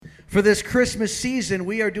For this Christmas season,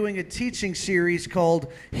 we are doing a teaching series called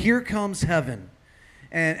Here Comes Heaven.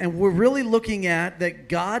 And we're really looking at that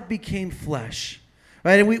God became flesh.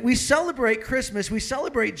 Right? And we celebrate Christmas. We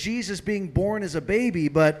celebrate Jesus being born as a baby,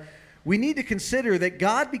 but we need to consider that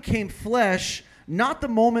God became flesh not the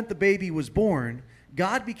moment the baby was born.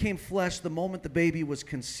 God became flesh the moment the baby was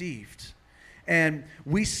conceived. And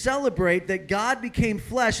we celebrate that God became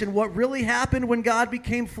flesh. And what really happened when God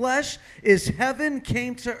became flesh is heaven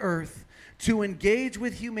came to earth to engage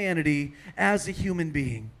with humanity as a human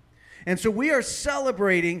being. And so we are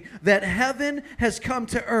celebrating that heaven has come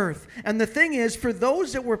to earth. And the thing is, for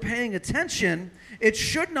those that were paying attention, it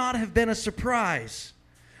should not have been a surprise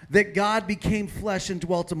that God became flesh and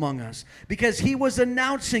dwelt among us, because he was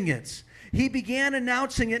announcing it. He began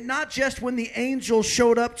announcing it not just when the angel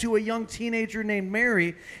showed up to a young teenager named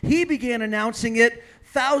Mary. He began announcing it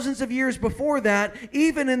thousands of years before that.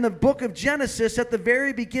 Even in the book of Genesis, at the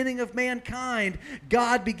very beginning of mankind,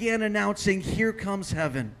 God began announcing, here comes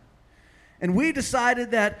heaven. And we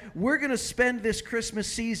decided that we're going to spend this Christmas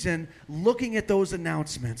season looking at those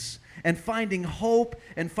announcements and finding hope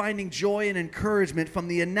and finding joy and encouragement from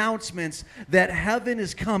the announcements that heaven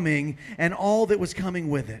is coming and all that was coming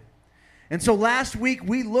with it. And so last week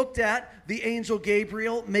we looked at the angel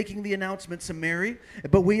Gabriel making the announcement to Mary,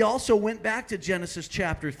 but we also went back to Genesis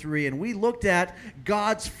chapter 3 and we looked at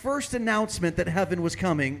God's first announcement that heaven was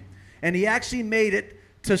coming, and he actually made it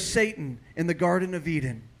to Satan in the Garden of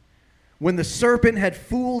Eden. When the serpent had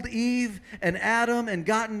fooled Eve and Adam and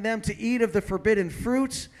gotten them to eat of the forbidden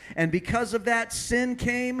fruits, and because of that, sin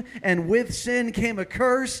came, and with sin came a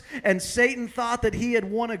curse, and Satan thought that he had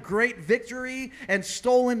won a great victory and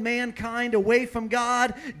stolen mankind away from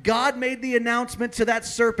God. God made the announcement to that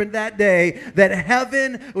serpent that day that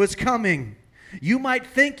heaven was coming. You might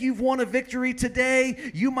think you've won a victory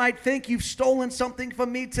today. You might think you've stolen something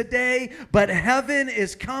from me today, but heaven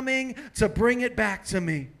is coming to bring it back to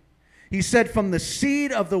me. He said, from the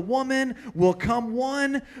seed of the woman will come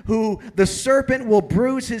one who the serpent will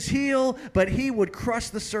bruise his heel, but he would crush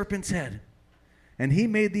the serpent's head. And he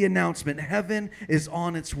made the announcement, heaven is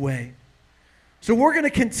on its way. So we're going to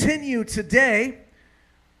continue today.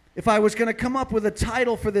 If I was going to come up with a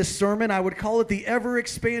title for this sermon, I would call it the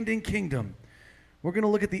Ever-Expanding Kingdom. We're going to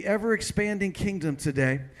look at the ever-expanding kingdom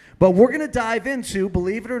today. But we're going to dive into,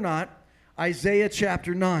 believe it or not, Isaiah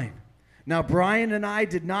chapter 9. Now, Brian and I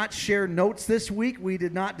did not share notes this week. We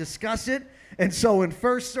did not discuss it. And so in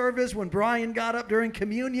first service, when Brian got up during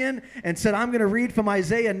communion and said, I'm going to read from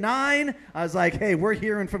Isaiah 9, I was like, hey, we're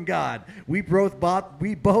hearing from God. We both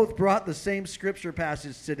brought the same scripture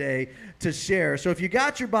passage today to share. So if you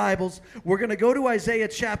got your Bibles, we're going to go to Isaiah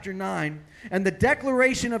chapter 9. And the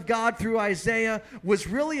declaration of God through Isaiah was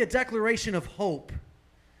really a declaration of hope.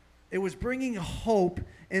 It was bringing hope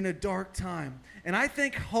in a dark time. And I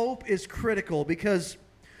think hope is critical because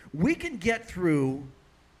we can get through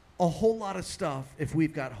a whole lot of stuff if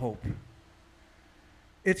we've got hope.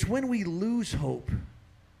 It's when we lose hope,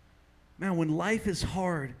 man, when life is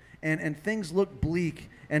hard and things look bleak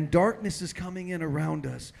and darkness is coming in around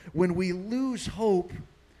us, when we lose hope,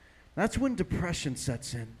 that's when depression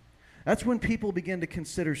sets in. That's when people begin to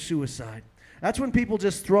consider suicide. That's when people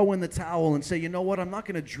just throw in the towel and say, you know what, I'm not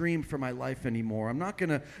going to dream for my life anymore. I'm not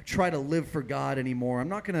going to try to live for God anymore. I'm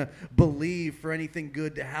not going to believe for anything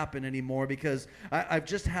good to happen anymore because I've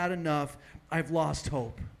just had enough. I've lost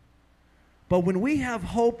hope. But when we have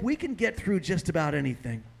hope, we can get through just about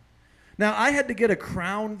anything. Now, I had to get a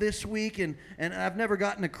crown this week, and I've never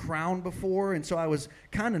gotten a crown before, and so I was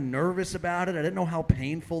kind of nervous about it. I didn't know how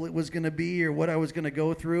painful it was going to be or what I was going to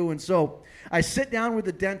go through, and so I sit down with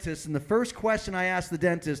the dentist, and the first question I ask the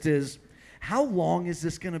dentist is, how long is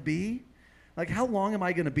this going to be? Like, how long am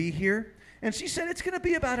I going to be here? And she said, it's going to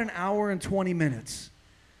be about an hour and 20 minutes.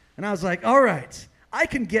 And I was like, all right. I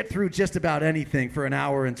can get through just about anything for an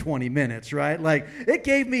hour and 20 minutes, right? Like, it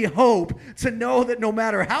gave me hope to know that no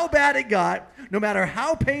matter how bad it got, no matter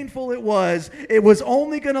how painful it was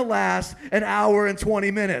only going to last an hour and 20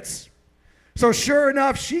 minutes. So sure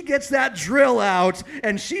enough, she gets that drill out,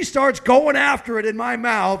 and she starts going after it in my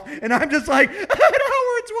mouth, and I'm just like, an hour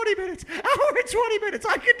and 20 minutes, hour and 20 minutes,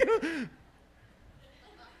 I can do.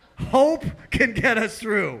 Hope can get us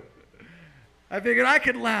through. I figured I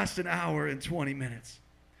could last an hour and 20 minutes.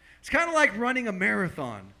 It's kind of like running a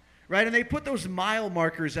marathon, right? And they put those mile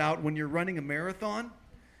markers out when you're running a marathon.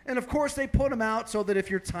 And of course, they put them out so that if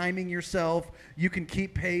you're timing yourself, you can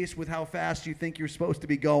keep pace with how fast you think you're supposed to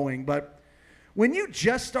be going. But when you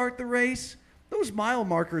just start the race, those mile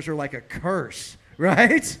markers are like a curse,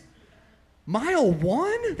 right? Mile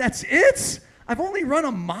 1? That's it? I've only run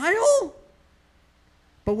a mile?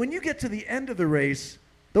 But when you get to the end of the race,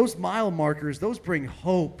 those mile markers, those bring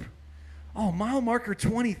hope. Oh, mile marker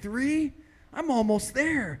 23? I'm almost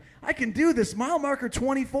there. I can do this. Mile marker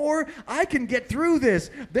 24, I can get through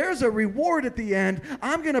this. There's a reward at the end.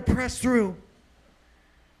 I'm going to press through.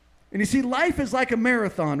 And you see, life is like a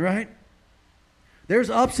marathon, right? There's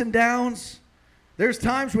ups and downs. There's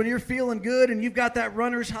times when you're feeling good and you've got that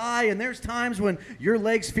runner's high, and there's times when your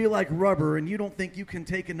legs feel like rubber and you don't think you can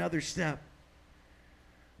take another step.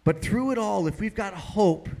 But through it all, if we've got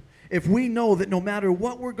hope, if we know that no matter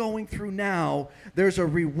what we're going through now, there's a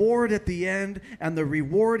reward at the end, and the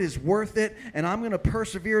reward is worth it, and I'm going to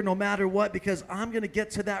persevere no matter what because I'm going to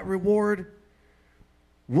get to that reward,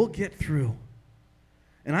 we'll get through.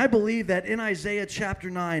 And I believe that in Isaiah chapter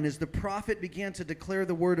 9, as the prophet began to declare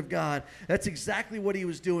the word of God, that's exactly what he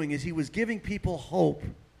was doing, is he was giving people hope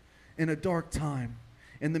in a dark time,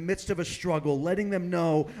 in the midst of a struggle, letting them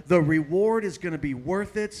know the reward is going to be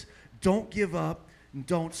worth it. Don't give up and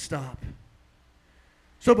don't stop.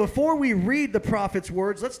 So before we read the prophet's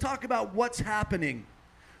words, let's talk about what's happening.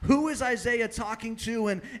 Who is Isaiah talking to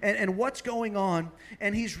and what's going on?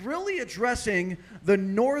 And he's really addressing the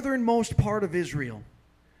northernmost part of Israel.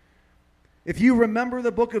 If you remember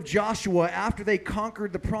the book of Joshua, after they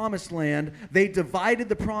conquered the promised land, they divided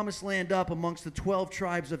the promised land up amongst the 12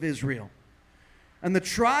 tribes of Israel. And the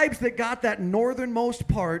tribes that got that northernmost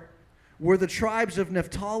part were the tribes of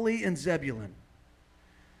Naphtali and Zebulun.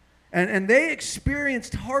 And they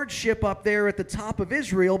experienced hardship up there at the top of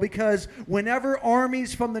Israel because whenever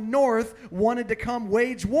armies from the north wanted to come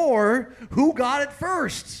wage war, who got it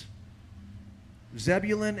first?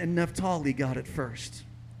 Zebulun and Naphtali got it first.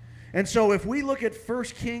 And so if we look at 1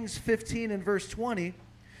 Kings 15 and verse 20,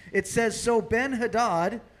 it says, "So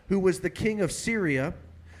Ben-Hadad, who was the king of Syria,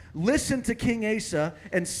 listened to King Asa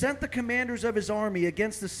and sent the commanders of his army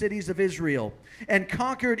against the cities of Israel and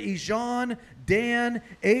conquered Ijon, Dan,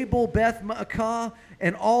 Abel, Beth-Maacah,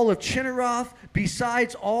 and all of Chinneroth,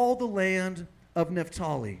 besides all the land of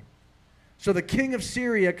Naphtali." So the king of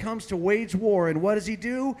Syria comes to wage war, and what does he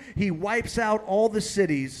do? He wipes out all the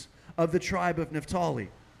cities of the tribe of Naphtali.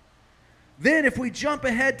 Then if we jump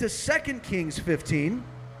ahead to 2 Kings 15,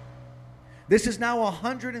 this is now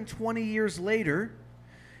 120 years later.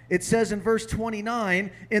 It says in verse 29,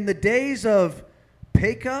 "In the days of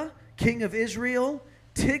Pekah, king of Israel,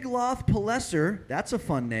 Tiglath-Pileser," that's a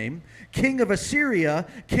fun name, "king of Assyria,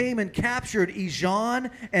 came and captured Ijon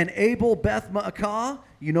and Abel Beth-Maacah."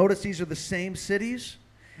 You notice these are the same cities.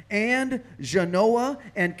 "And Janoah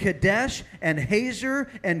and Kadesh and Hazor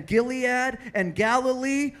and Gilead and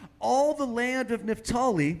Galilee, all the land of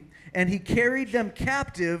Naphtali, and he carried them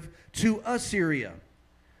captive to Assyria."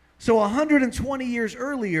 So 120 years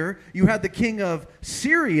earlier, you had the king of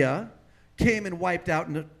Syria came and wiped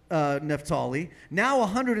out Naphtali. Now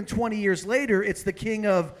 120 years later, it's the king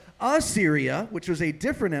of Assyria, which was a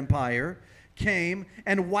different empire, came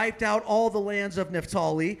and wiped out all the lands of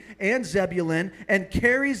Naphtali and Zebulun and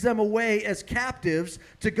carries them away as captives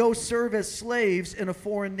to go serve as slaves in a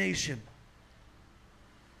foreign nation.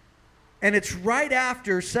 And it's right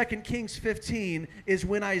after 2 Kings 15 is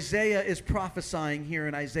when Isaiah is prophesying here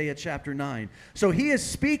in Isaiah chapter 9. So he is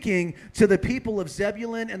speaking to the people of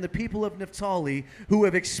Zebulun and the people of Naphtali who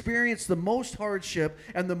have experienced the most hardship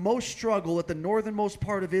and the most struggle at the northernmost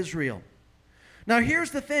part of Israel. Now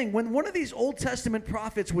here's the thing. When one of these Old Testament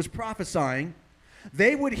prophets was prophesying,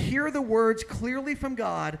 they would hear the words clearly from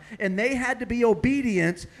God, and they had to be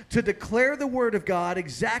obedient to declare the word of God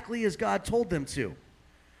exactly as God told them to.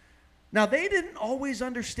 Now, they didn't always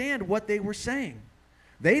understand what they were saying.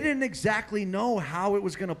 They didn't exactly know how it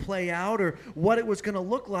was going to play out or what it was going to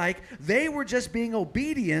look like. They were just being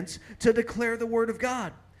obedient to declare the word of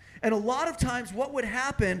God. And a lot of times what would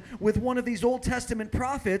happen with one of these Old Testament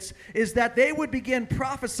prophets is that they would begin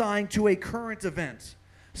prophesying to a current event,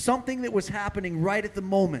 something that was happening right at the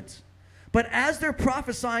moment. But as they're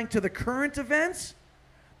prophesying to the current events,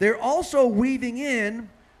 they're also weaving in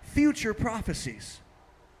future prophecies.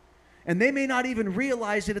 And they may not even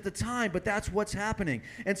realize it at the time, but that's what's happening.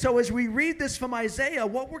 And so as we read this from Isaiah,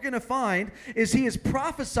 what we're going to find is he is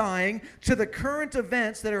prophesying to the current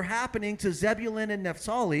events that are happening to Zebulun and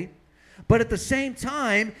Naphtali, but at the same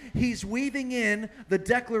time, he's weaving in the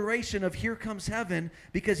declaration of here comes heaven,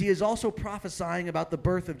 because he is also prophesying about the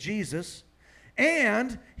birth of Jesus.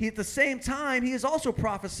 And at the same time, he is also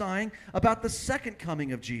prophesying about the second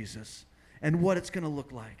coming of Jesus and what it's going to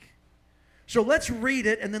look like. So let's read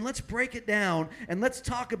it, and then let's break it down, and let's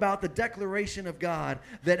talk about the declaration of God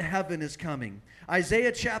that heaven is coming.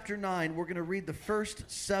 Isaiah chapter 9, we're going to read the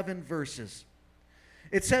first 7 verses.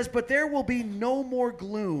 It says, "But there will be no more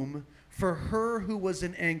gloom for her who was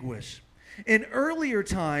in anguish. In earlier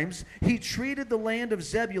times, he treated the land of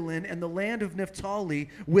Zebulun and the land of Naphtali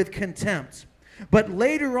with contempt. But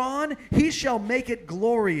later on, he shall make it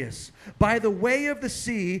glorious. By the way of the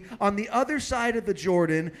sea, on the other side of the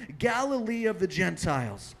Jordan, Galilee of the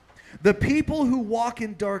Gentiles. The people who walk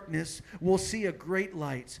in darkness will see a great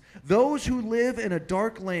light. Those who live in a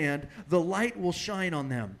dark land, the light will shine on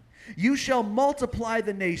them. You shall multiply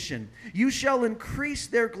the nation. You shall increase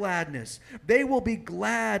their gladness. They will be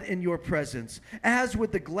glad in your presence, as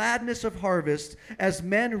with the gladness of harvest, as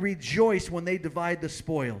men rejoice when they divide the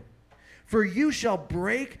spoil. For you shall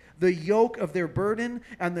break the yoke of their burden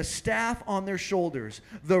and the staff on their shoulders,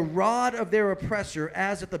 the rod of their oppressor,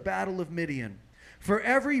 as at the battle of Midian. For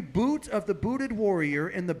every boot of the booted warrior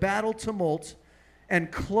in the battle tumult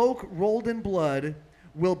and cloak rolled in blood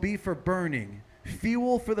will be for burning,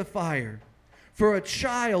 fuel for the fire. For a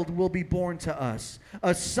child will be born to us,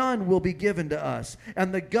 a son will be given to us,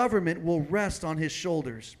 and the government will rest on his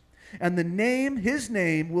shoulders. And his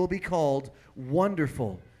name will be called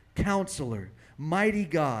Wonderful, Counselor, Mighty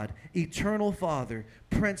God, Eternal Father,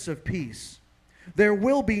 Prince of Peace. There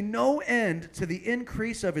will be no end to the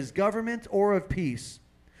increase of his government or of peace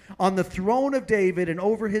on the throne of David and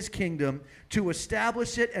over his kingdom, to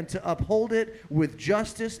establish it and to uphold it with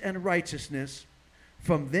justice and righteousness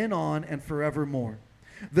from then on and forevermore.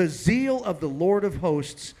 The zeal of the Lord of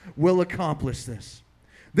hosts will accomplish this.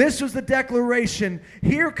 This was the declaration.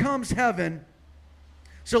 Here comes heaven.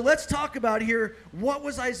 So let's talk about here, what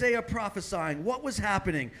was Isaiah prophesying? What was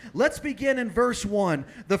happening? Let's begin in verse 1.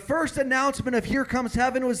 The first announcement of here comes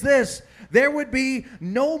heaven was this: there would be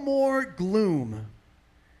no more gloom.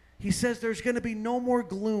 He says there's going to be no more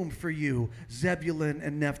gloom for you, Zebulun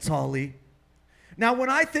and Naphtali. Now,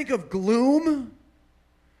 when I think of gloom,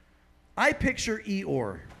 I picture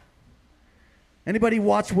Eeyore. Anybody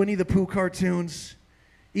watch Winnie the Pooh cartoons?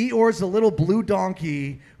 Eeyore's a little blue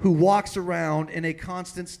donkey who walks around in a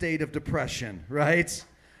constant state of depression, right?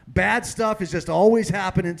 Bad stuff is just always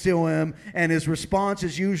happening to him, and his response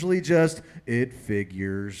is usually just, "It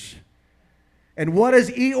figures." And what does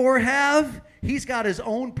Eeyore have? He's got his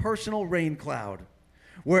own personal rain cloud.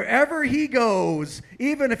 Wherever he goes,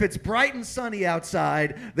 even if it's bright and sunny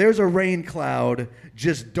outside, there's a rain cloud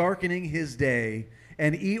just darkening his day,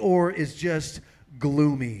 and Eeyore is just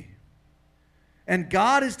gloomy. And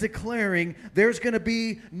God is declaring there's going to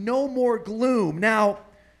be no more gloom. Now,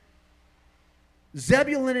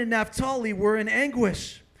 Zebulun and Naphtali were in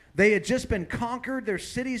anguish. They had just been conquered. Their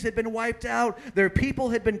cities had been wiped out. Their people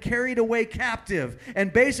had been carried away captive.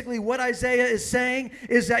 And basically what Isaiah is saying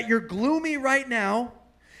is that you're gloomy right now,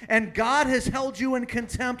 and God has held you in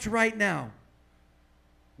contempt right now.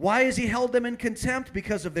 Why has he held them in contempt?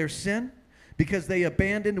 Because of their sin. Because they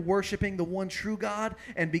abandoned worshiping the one true God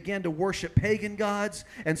and began to worship pagan gods.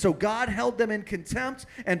 And so God held them in contempt,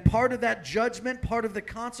 and part of that judgment, part of the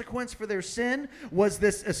consequence for their sin, was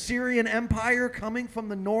this Assyrian empire coming from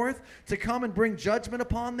the north to come and bring judgment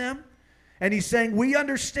upon them. And he's saying, we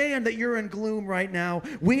understand that you're in gloom right now.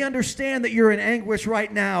 We understand that you're in anguish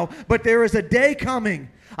right now. But there is a day coming.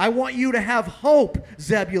 I want you to have hope,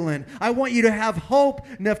 Zebulun. I want you to have hope,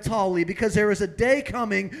 Naphtali, because there is a day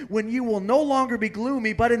coming when you will no longer be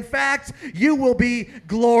gloomy, but in fact, you will be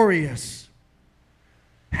glorious.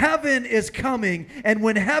 Heaven is coming, and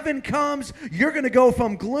when heaven comes, you're going to go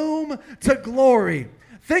from gloom to glory.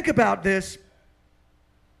 Think about this.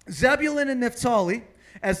 Zebulun and Naphtali,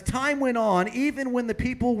 as time went on, even when the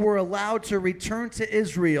people were allowed to return to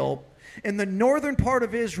Israel, in the northern part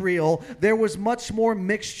of Israel, there was much more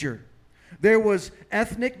mixture. There was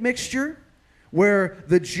ethnic mixture, where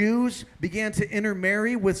the Jews began to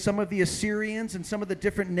intermarry with some of the Assyrians and some of the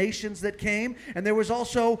different nations that came. And there was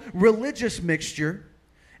also religious mixture,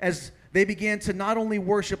 as they began to not only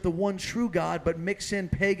worship the one true God, but mix in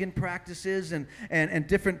pagan practices and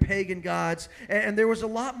different pagan gods. And there was a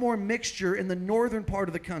lot more mixture in the northern part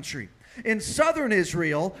of the country. In southern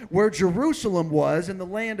Israel, where Jerusalem was, in the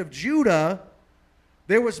land of Judah,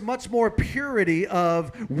 there was much more purity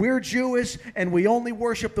of, we're Jewish and we only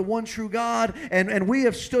worship the one true God, and we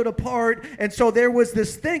have stood apart. And so there was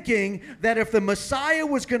this thinking that if the Messiah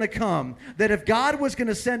was going to come, that if God was going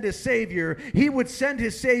to send his Savior, he would send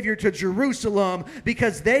his Savior to Jerusalem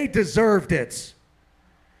because they deserved it.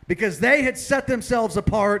 Because they had set themselves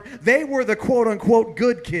apart. They were the quote-unquote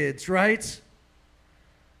good kids, right?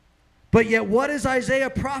 But yet, what is Isaiah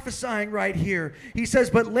prophesying right here? He says,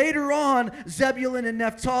 but later on, Zebulun and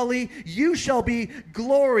Naphtali, you shall be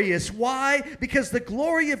glorious. Why? Because the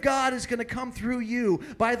glory of God is going to come through you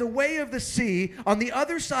by the way of the sea, on the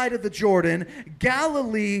other side of the Jordan,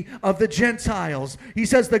 Galilee of the Gentiles. He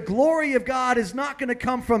says the glory of God is not going to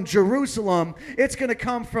come from Jerusalem. It's going to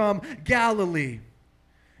come from Galilee.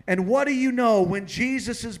 And what do you know when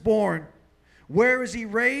Jesus is born? Where is he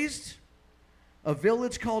raised? A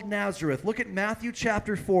village called Nazareth. Look at Matthew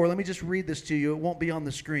chapter 4. Let me just read this to you. It won't be on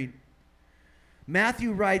the screen.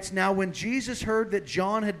 Matthew writes, now when Jesus heard that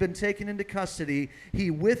John had been taken into custody, he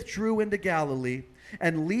withdrew into Galilee,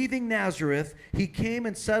 and leaving Nazareth, he came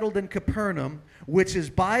and settled in Capernaum, which is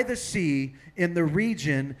by the sea in the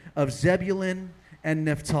region of Zebulun and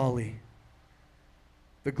Naphtali.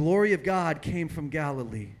 The glory of God came from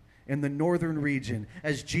Galilee, in the northern region,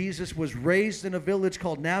 as Jesus was raised in a village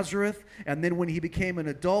called Nazareth, and then when he became an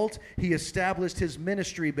adult, he established his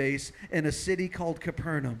ministry base in a city called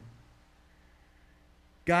Capernaum.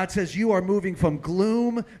 God says you are moving from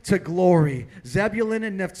gloom to glory. Zebulun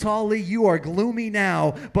and Naphtali, you are gloomy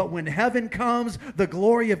now, but when heaven comes, the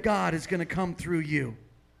glory of God is going to come through you.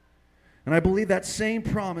 And I believe that same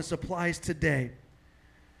promise applies today.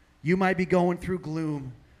 You might be going through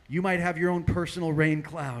gloom. You might have your own personal rain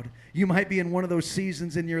cloud. You might be in one of those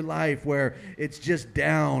seasons in your life where it's just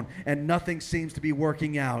down and nothing seems to be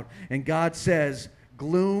working out. And God says,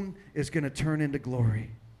 gloom is going to turn into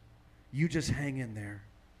glory. You just hang in there.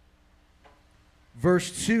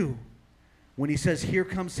 Verse 2, when he says, here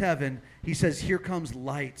comes heaven, he says, here comes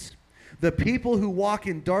light. The people who walk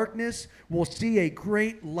in darkness will see a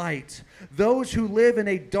great light. Those who live in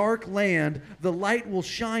a dark land, the light will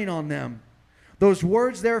shine on them. Those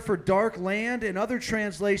words there for dark land, in other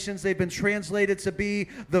translations, they've been translated to be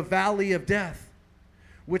the valley of death,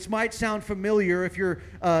 which might sound familiar if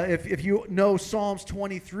you know Psalms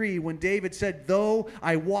 23, when David said, though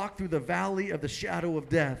I walk through the valley of the shadow of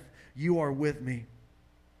death, you are with me.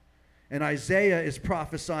 And Isaiah is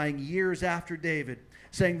prophesying years after David,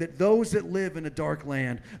 saying that those that live in a dark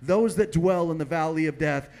land, those that dwell in the valley of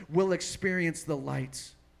death, will experience the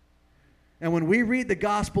lights. And when we read the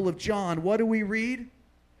Gospel of John, what do we read?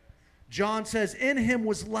 John says, in him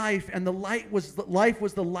was life, and life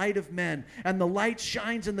was the light of men, and the light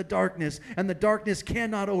shines in the darkness, and the darkness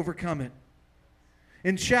cannot overcome it.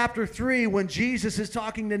 In chapter 3, when Jesus is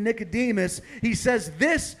talking to Nicodemus, he says,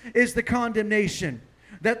 this is the condemnation,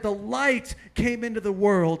 that the light came into the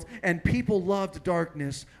world, and people loved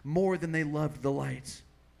darkness more than they loved the light.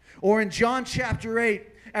 Or in John chapter 8,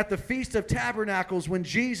 at the Feast of Tabernacles, when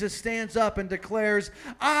Jesus stands up and declares,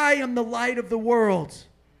 I am the light of the world.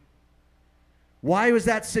 Why was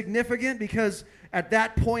that significant? Because at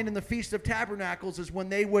that point in the Feast of Tabernacles is when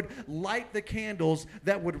they would light the candles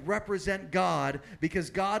that would represent God, because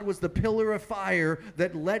God was the pillar of fire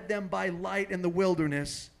that led them by light in the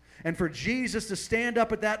wilderness. And for Jesus to stand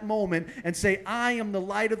up at that moment and say, I am the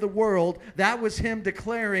light of the world, that was him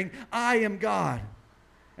declaring, I am God.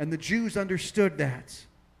 And the Jews understood that.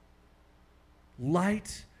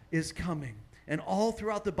 Light is coming. And all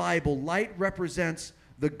throughout the Bible, light represents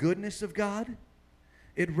the goodness of God.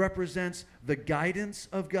 It represents the guidance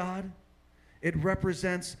of God. It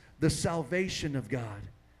represents the salvation of God.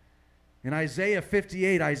 In Isaiah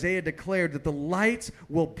 58, Isaiah declared that the light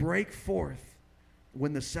will break forth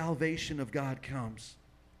when the salvation of God comes.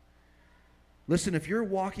 Listen, if you're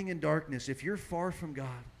walking in darkness, if you're far from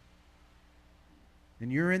God,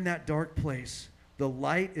 and you're in that dark place, the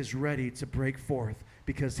light is ready to break forth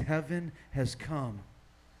because heaven has come.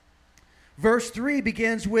 Verse 3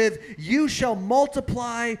 begins with, you shall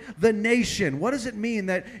multiply the nation. What does it mean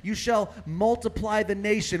that you shall multiply the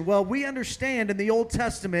nation? Well, we understand in the Old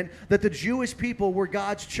Testament that the Jewish people were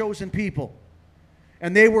God's chosen people.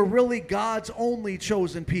 And they were really God's only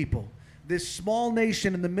chosen people. This small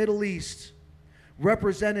nation in the Middle East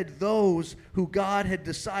represented those who God had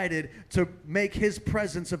decided to make his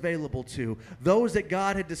presence available to. Those that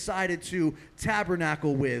God had decided to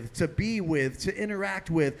tabernacle with, to be with, to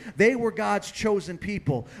interact with. They were God's chosen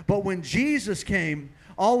people. But when Jesus came,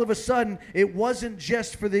 all of a sudden, it wasn't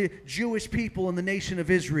just for the Jewish people in the nation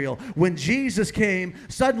of Israel. When Jesus came,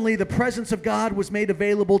 suddenly the presence of God was made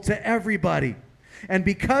available to everybody. And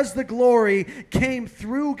because the glory came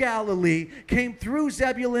through Galilee, came through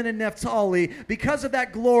Zebulun and Naphtali, because of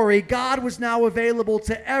that glory, God was now available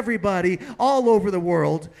to everybody all over the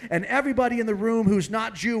world. And everybody in the room who's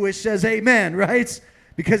not Jewish says amen, right?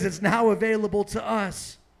 Because it's now available to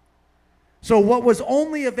us. So what was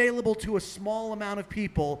only available to a small amount of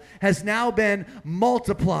people has now been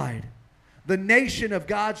multiplied. The nation of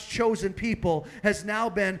God's chosen people has now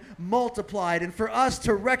been multiplied. And for us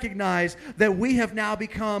to recognize that we have now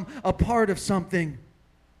become a part of something.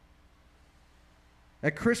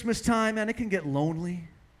 At Christmas time, man, it can get lonely.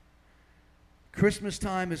 Christmas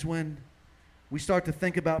time is when we start to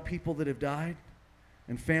think about people that have died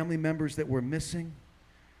and family members that we're missing.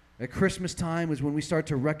 At Christmas time is when we start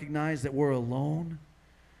to recognize that we're alone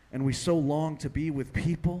and we so long to be with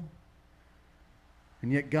people.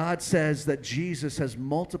 And yet God says that Jesus has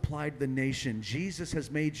multiplied the nation. Jesus has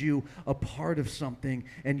made you a part of something,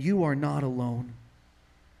 and you are not alone.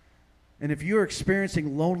 And if you're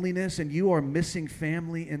experiencing loneliness and you are missing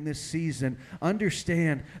family in this season,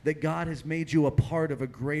 understand that God has made you a part of a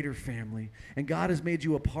greater family. And God has made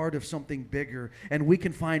you a part of something bigger. And we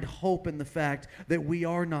can find hope in the fact that we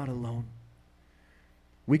are not alone.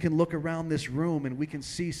 We can look around this room and we can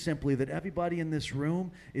see simply that everybody in this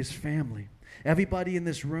room is family. Everybody in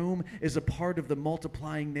this room is a part of the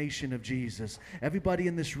multiplying nation of Jesus. Everybody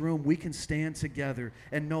in this room, we can stand together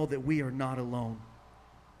and know that we are not alone.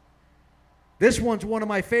 This one's one of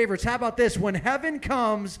my favorites. How about this? When heaven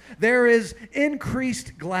comes, there is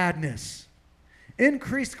increased gladness.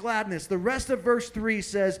 Increased gladness. The rest of verse 3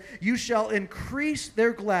 says, "You shall increase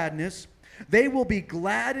their gladness. They will be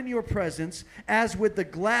glad in your presence, as with the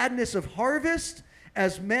gladness of harvest,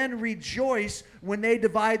 as men rejoice when they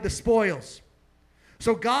divide the spoils."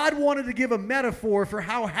 So God wanted to give a metaphor for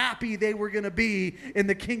how happy they were going to be in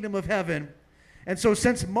the kingdom of heaven. And so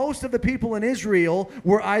since most of the people in Israel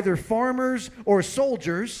were either farmers or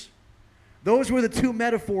soldiers, those were the two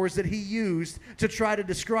metaphors that he used to try to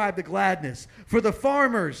describe the gladness. For the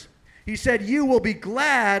farmers, he said, "You will be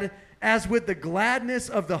glad as with the gladness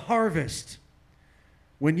of the harvest."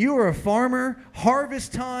 When you were a farmer,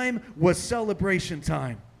 harvest time was celebration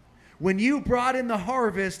time. When you brought in the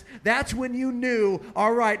harvest, that's when you knew,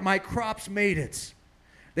 all right, my crops made it.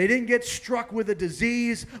 They didn't get struck with a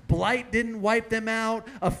disease. Blight didn't wipe them out.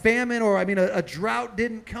 A famine a drought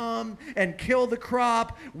didn't come and kill the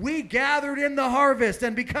crop. We gathered in the harvest.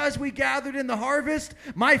 And because we gathered in the harvest,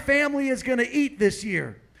 my family is going to eat this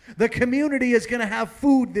year. The community is going to have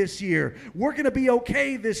food this year. We're going to be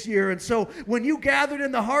okay this year. And so when you gathered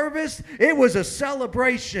in the harvest, it was a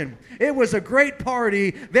celebration. It was a great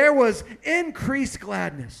party. There was increased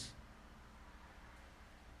gladness.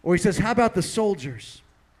 Or he says, how about the soldiers?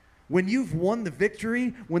 When you've won the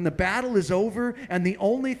victory, when the battle is over, and the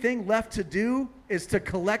only thing left to do is to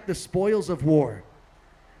collect the spoils of war.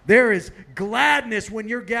 There is gladness when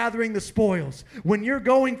you're gathering the spoils. When you're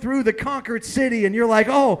going through the conquered city and you're like,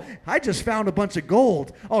 oh, I just found a bunch of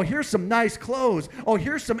gold. Oh, here's some nice clothes. Oh,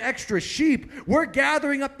 here's some extra sheep. We're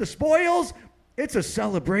gathering up the spoils. It's a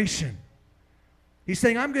celebration. He's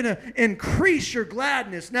saying, I'm going to increase your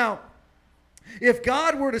gladness. Now, if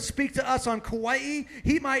God were to speak to us on Kauai,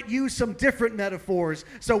 he might use some different metaphors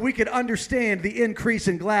so we could understand the increase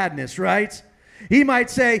in gladness, right? He might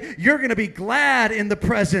say, you're going to be glad in the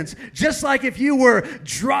presence, just like if you were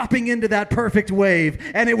dropping into that perfect wave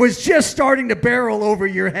and it was just starting to barrel over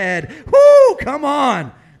your head. Whoo, come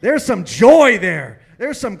on. There's some joy there.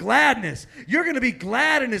 There's some gladness. You're going to be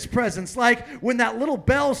glad in his presence, like when that little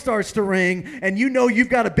bell starts to ring and you know you've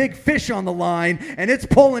got a big fish on the line and it's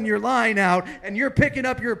pulling your line out and you're picking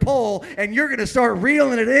up your pole and you're going to start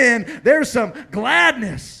reeling it in. There's some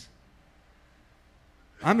gladness.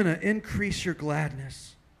 I'm going to increase your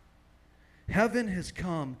gladness. Heaven has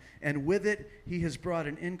come, and with it, he has brought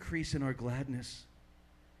an increase in our gladness.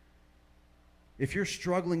 If you're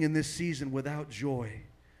struggling in this season without joy,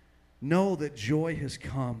 know that joy has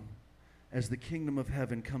come as the kingdom of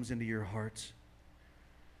heaven comes into your hearts.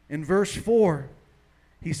 In verse 4,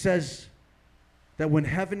 he says that when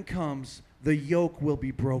heaven comes, the yoke will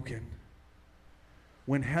be broken.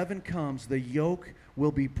 When heaven comes, the yoke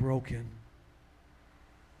will be broken.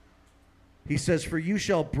 He says, for you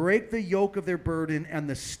shall break the yoke of their burden and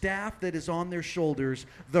the staff that is on their shoulders,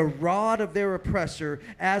 the rod of their oppressor,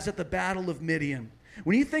 as at the battle of Midian.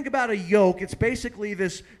 When you think about a yoke, it's basically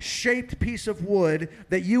this shaped piece of wood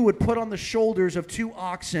that you would put on the shoulders of two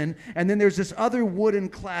oxen, and then there's this other wooden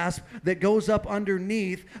clasp that goes up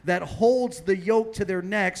underneath that holds the yoke to their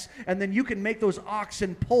necks, and then you can make those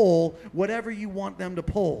oxen pull whatever you want them to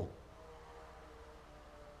pull.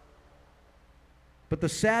 But the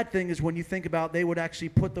sad thing is when you think about they would actually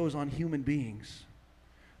put those on human beings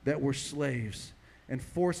that were slaves and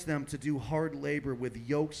force them to do hard labor with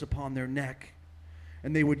yokes upon their neck.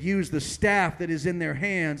 And they would use the staff that is in their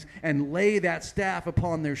hands and lay that staff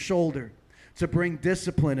upon their shoulder to bring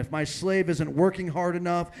discipline. If my slave isn't working hard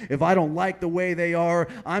enough, if I don't like the way they are,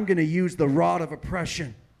 I'm going to use the rod of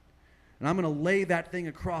oppression. And I'm going to lay that thing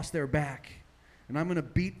across their back. And I'm going to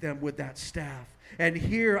beat them with that staff. And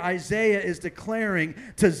here Isaiah is declaring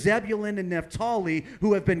to Zebulun and Naphtali,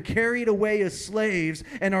 who have been carried away as slaves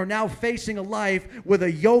and are now facing a life with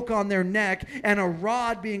a yoke on their neck and a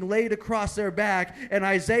rod being laid across their back. And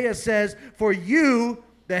Isaiah says, for you,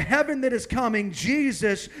 the heaven that is coming,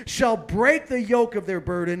 Jesus, shall break the yoke of their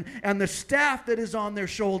burden and the staff that is on their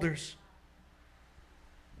shoulders.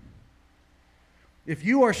 If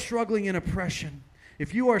you are struggling in oppression,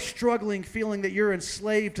 if you are struggling feeling that you're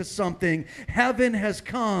enslaved to something, heaven has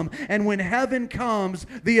come. And when heaven comes,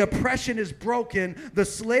 the oppression is broken, the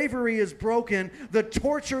slavery is broken, the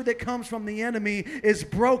torture that comes from the enemy is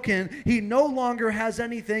broken. He no longer has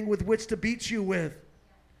anything with which to beat you with.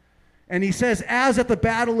 And he says, as at the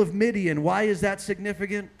battle of Midian. Why is that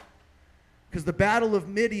significant? Because the battle of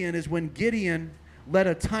Midian is when Gideon led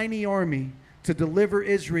a tiny army to deliver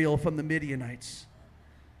Israel from the Midianites.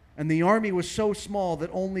 And the army was so small that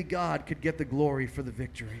only God could get the glory for the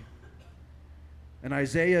victory. And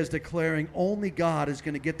Isaiah is declaring only God is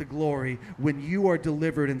going to get the glory when you are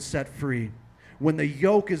delivered and set free, when the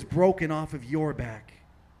yoke is broken off of your back.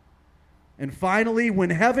 And finally, when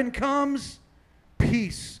heaven comes,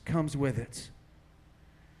 peace comes with it.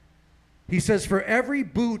 He says, for every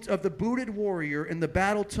boot of the booted warrior in the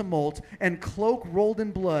battle tumult and cloak rolled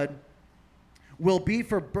in blood will be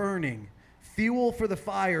for burning, fuel for the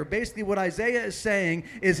fire. Basically what Isaiah is saying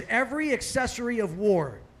is every accessory of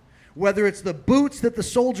war, whether it's the boots that the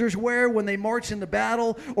soldiers wear when they march into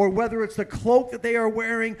battle, or whether it's the cloak that they are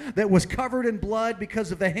wearing that was covered in blood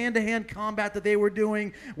because of the hand-to-hand combat that they were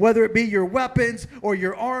doing, whether it be your weapons or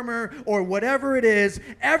your armor or whatever it is,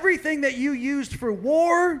 everything that you used for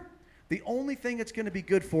war, the only thing it's going to be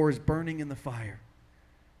good for is burning in the fire,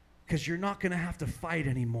 because you're not going to have to fight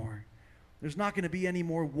anymore. There's not going to be any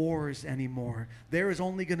more wars anymore. There is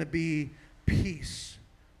only going to be peace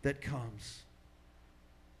that comes.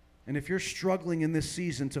 And if you're struggling in this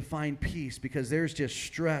season to find peace because there's just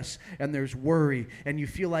stress and there's worry and you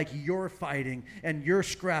feel like you're fighting and you're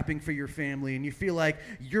scrapping for your family and you feel like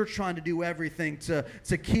you're trying to do everything to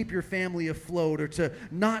keep your family afloat or to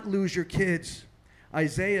not lose your kids,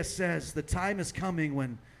 Isaiah says the time is coming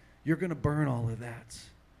when you're going to burn all of that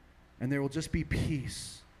and there will just be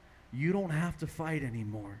peace. You don't have to fight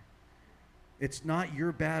anymore. It's not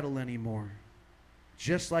your battle anymore.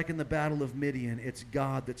 Just like in the battle of Midian, it's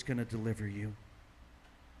God that's going to deliver you.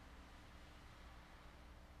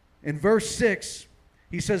 In verse 6,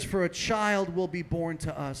 he says, for a child will be born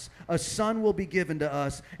to us, a son will be given to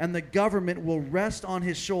us, and the government will rest on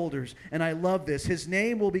his shoulders. And I love this. His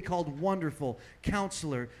name will be called Wonderful,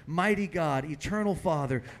 Counselor, Mighty God, Eternal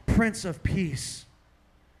Father, Prince of Peace.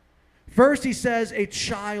 First, he says, a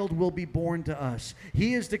child will be born to us.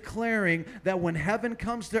 He is declaring that when heaven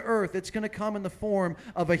comes to earth, it's going to come in the form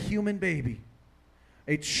of a human baby.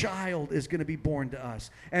 A child is going to be born to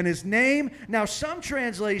us. And his name, now some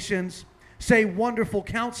translations say Wonderful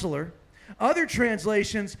Counselor. Other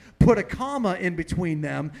translations put a comma in between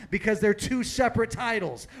them because they're two separate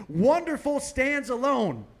titles. Wonderful stands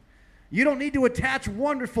alone. You don't need to attach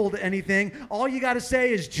wonderful to anything. All you got to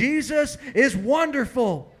say is Jesus is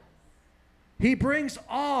wonderful. He brings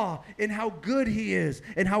awe in how good he is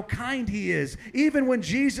and how kind he is. Even when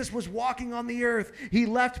Jesus was walking on the earth, he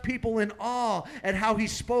left people in awe at how he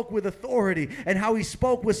spoke with authority and how he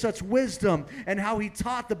spoke with such wisdom and how he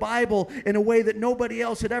taught the Bible in a way that nobody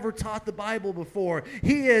else had ever taught the Bible before.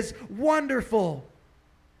 He is wonderful.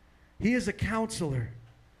 He is a counselor.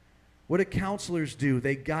 What do counselors do?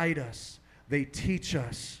 They guide us. They teach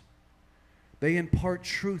us. They impart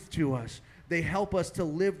truth to us. They help us to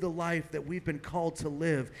live the life that we've been called to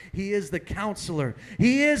live. He is the counselor.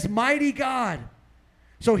 He is mighty God.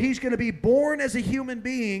 So he's going to be born as a human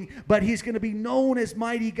being, but he's going to be known as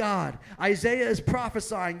mighty God. Isaiah is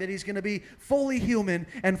prophesying that he's going to be fully human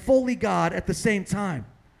and fully God at the same time.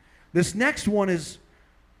 This next one is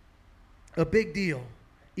a big deal.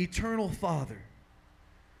 Eternal Father.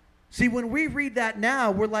 See, when we read that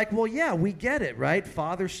now, we're like, well, yeah, we get it, right?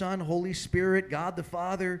 Father, Son, Holy Spirit, God the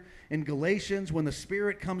Father. In Galatians, when the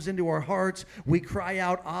Spirit comes into our hearts, we cry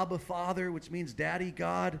out, Abba, Father, which means Daddy,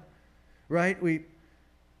 God, right?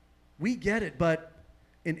 We get it, but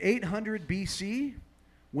in 800 BC,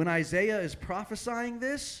 when Isaiah is prophesying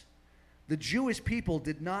this, the Jewish people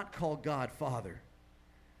did not call God Father.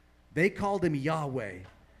 They called him Yahweh.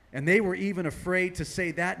 And they were even afraid to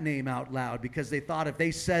say that name out loud because they thought if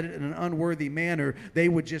they said it in an unworthy manner, they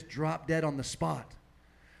would just drop dead on the spot.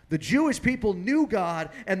 The Jewish people knew God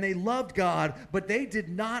and they loved God, but they did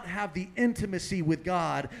not have the intimacy with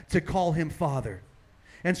God to call him Father.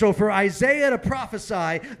 And so for Isaiah to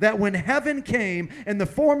prophesy that when heaven came in the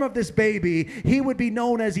form of this baby, he would be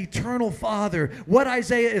known as Eternal Father. What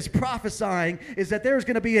Isaiah is prophesying is that there's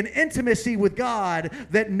going to be an intimacy with God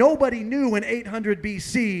that nobody knew in 800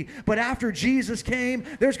 BC. But after Jesus came,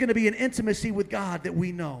 there's going to be an intimacy with God that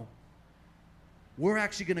we know. We're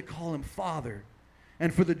actually going to call him Father.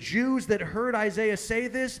 And for the Jews that heard Isaiah say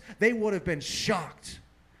this, they would have been shocked.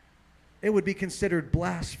 It would be considered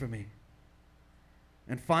blasphemy.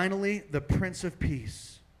 And finally, the Prince of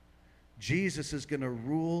Peace. Jesus is going to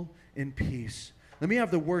rule in peace. Let me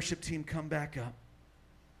have the worship team come back up.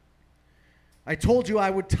 I told you I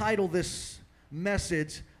would title this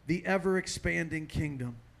message, The Ever-Expanding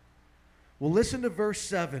Kingdom. Well, listen to verse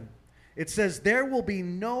 7. It says, there will be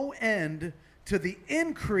no end to the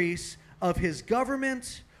increase of his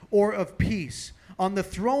government or of peace on the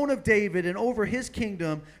throne of David and over his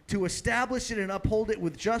kingdom, to establish it and uphold it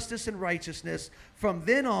with justice and righteousness from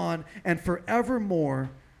then on and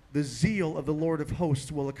forevermore. The zeal of the Lord of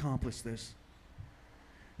hosts will accomplish this.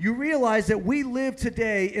 You realize that we live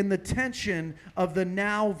today in the tension of the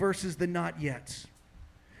now versus the not yet.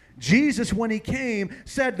 Jesus, when he came,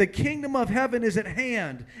 said the kingdom of heaven is at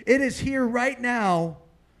hand. It is here right now,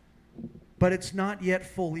 but it's not yet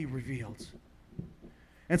fully revealed.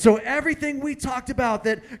 And so everything we talked about,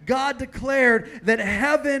 that God declared that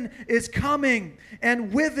heaven is coming,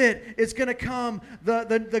 and with it is going to come,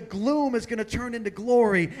 the gloom is going to turn into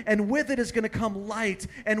glory, and with it is going to come light,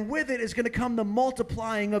 and with it is going to come the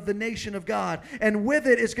multiplying of the nation of God, and with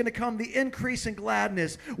it is going to come the increase in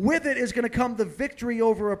gladness, with it is going to come the victory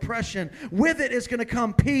over oppression, with it is going to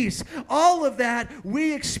come peace. All of that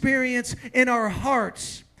we experience in our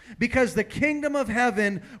hearts. Because the kingdom of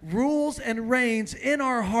heaven rules and reigns in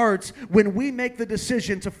our hearts when we make the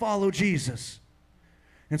decision to follow Jesus.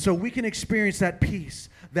 And so we can experience that peace,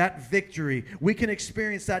 that victory. We can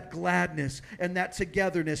experience that gladness and that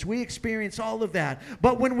togetherness. We experience all of that.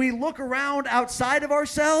 But when we look around outside of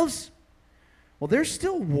ourselves, well, there's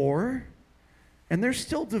still war, and there's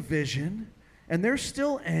still division, and there's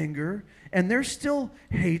still anger, and there's still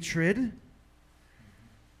hatred.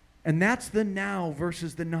 And that's the now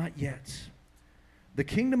versus the not yet. The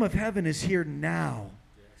kingdom of heaven is here now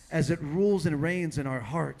as it rules and reigns in our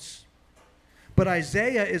hearts. But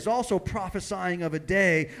Isaiah is also prophesying of a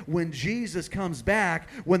day when Jesus comes back,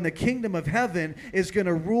 when the kingdom of heaven is going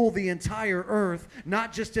to rule the entire earth,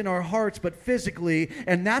 not just in our hearts, but physically.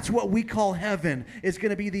 And that's what we call heaven. It's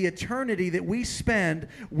going to be the eternity that we spend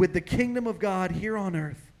with the kingdom of God here on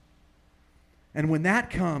earth. And when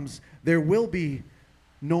that comes, there will be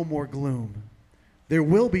no more gloom. There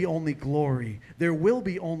will be only glory. There will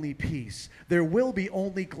be only peace. There will be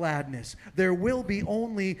only gladness. There will be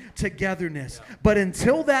only togetherness. But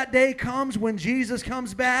until that day comes when Jesus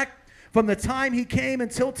comes back, from the time he came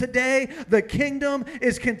until today, the kingdom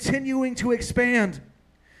is continuing to expand.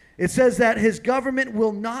 It says that his government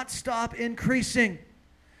will not stop increasing.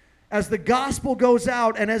 As the gospel goes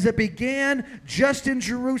out, and as it began just in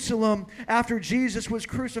Jerusalem after Jesus was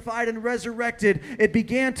crucified and resurrected, it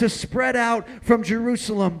began to spread out from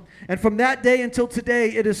Jerusalem. And from that day until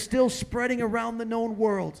today, it is still spreading around the known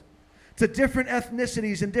world to different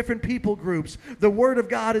ethnicities and different people groups. The word of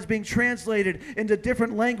God is being translated into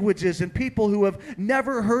different languages and people who have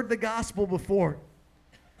never heard the gospel before.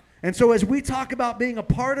 And so as we talk about being a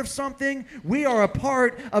part of something, we are a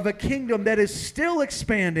part of a kingdom that is still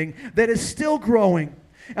expanding, that is still growing.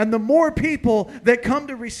 And the more people that come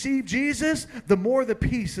to receive Jesus, the more the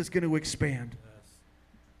peace is going to expand. Yes.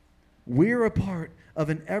 We're a part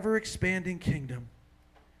of an ever-expanding kingdom.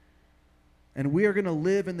 And we are going to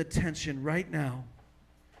live in the tension right now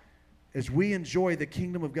as we enjoy the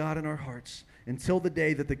kingdom of God in our hearts until the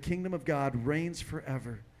day that the kingdom of God reigns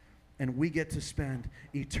forever. And we get to spend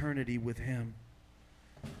eternity with him.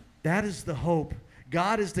 That is the hope.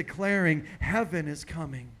 God is declaring heaven is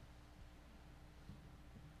coming.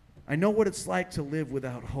 I know what it's like to live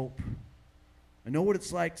without hope. I know what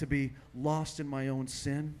it's like to be lost in my own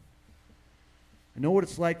sin. I know what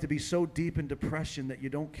it's like to be so deep in depression that you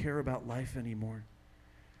don't care about life anymore.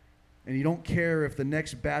 And you don't care if the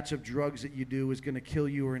next batch of drugs that you do is going to kill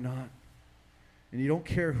you or not. And you don't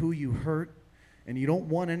care who you hurt. And you don't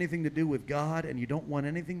want anything to do with God, and you don't want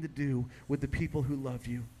anything to do with the people who love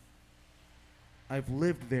you. I've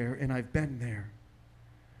lived there, and I've been there.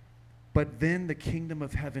 But then the kingdom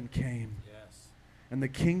of heaven came. Yes. And the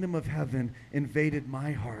kingdom of heaven invaded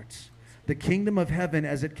my heart. The kingdom of heaven,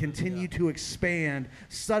 as it continued to expand,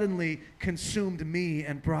 suddenly consumed me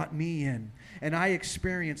and brought me in. And I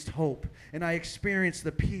experienced hope, and I experienced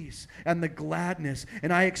the peace and the gladness,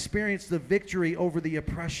 and I experienced the victory over the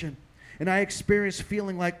oppression. And I experience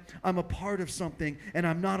feeling like I'm a part of something and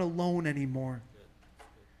I'm not alone anymore.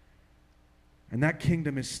 And that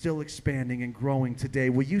kingdom is still expanding and growing today.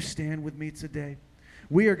 Will you stand with me today?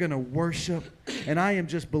 We are going to worship, and I am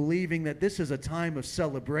just believing that this is a time of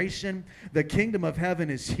celebration. The kingdom of heaven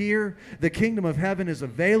is here. The kingdom of heaven is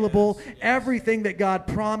available. Yes, yes. Everything that God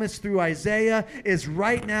promised through Isaiah is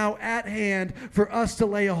right now at hand for us to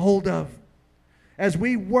lay a hold of. As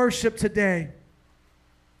we worship today,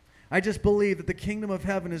 I just believe that the kingdom of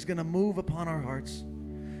heaven is going to move upon our hearts.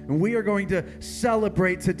 And we are going to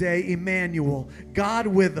celebrate today Emmanuel, God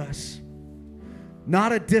with us.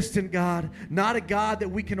 Not a distant God, not a God that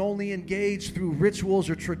we can only engage through rituals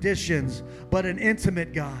or traditions, but an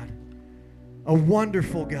intimate God, a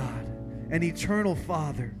wonderful God, an eternal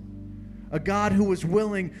Father, a God who was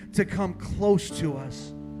willing to come close to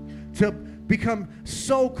us, to become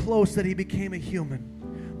so close that he became a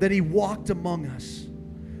human, that he walked among us,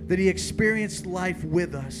 that he experienced life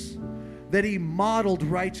with us, that he modeled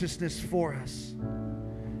righteousness for us,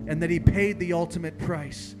 and that he paid the ultimate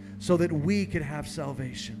price so that we could have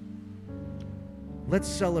salvation. Let's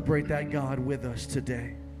celebrate that God with us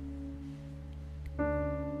today.